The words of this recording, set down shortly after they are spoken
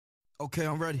Okay,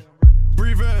 I'm ready.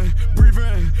 Breathe in, breathe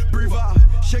out.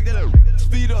 Shake that up,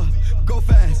 speed up, go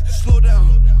fast, slow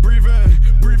down. Breathe in,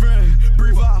 breathe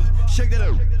out. Shake that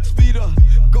up, speed up,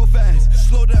 go fast,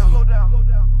 slow down.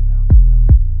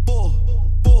 4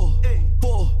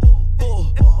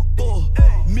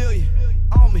 million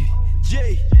on me,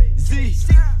 Jay-Z,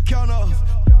 count off,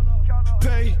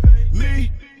 pay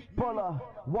me. Pull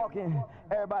up, walking,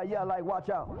 everybody yell like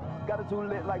watch out. Got it too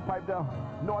lit like pipe down.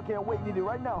 No, I can't wait, need it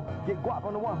right now. Get guap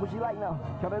on the one, who she like now.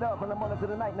 Count it up from the morning to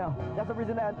the night now. That's the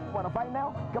reason that I wanna fight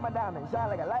now. Coming down and shine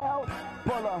like a lighthouse.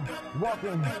 Pull up,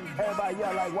 walking, everybody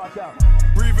yell like watch out.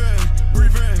 Breathe in,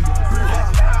 breathe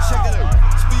out. Shake it up,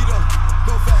 speed up,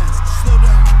 go fast, slow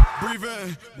down.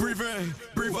 Breathe in,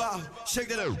 breathe out. Shake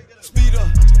it up, speed up,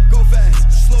 go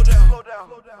fast, slow down.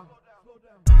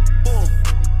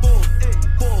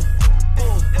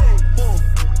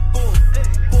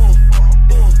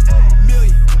 4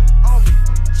 million on me,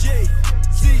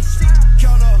 Jay-Z,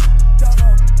 count up,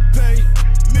 pay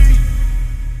me.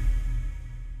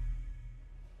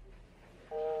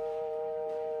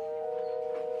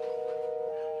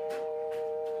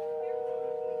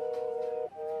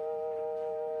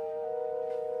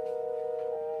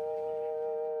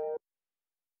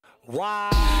 Why?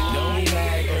 Don't be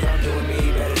mad cause I'm doing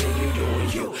me better than you doing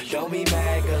you. Don't be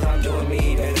mad cause I'm doing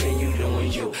me better than you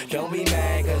doing you. Don't be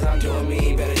mad cause I'm doing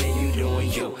me better than you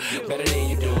doing you. Better than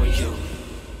you doing you.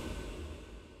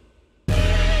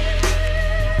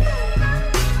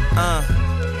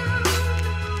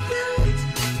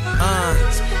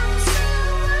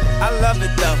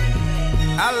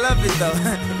 I love it though.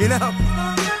 You know?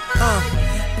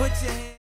 Put your hand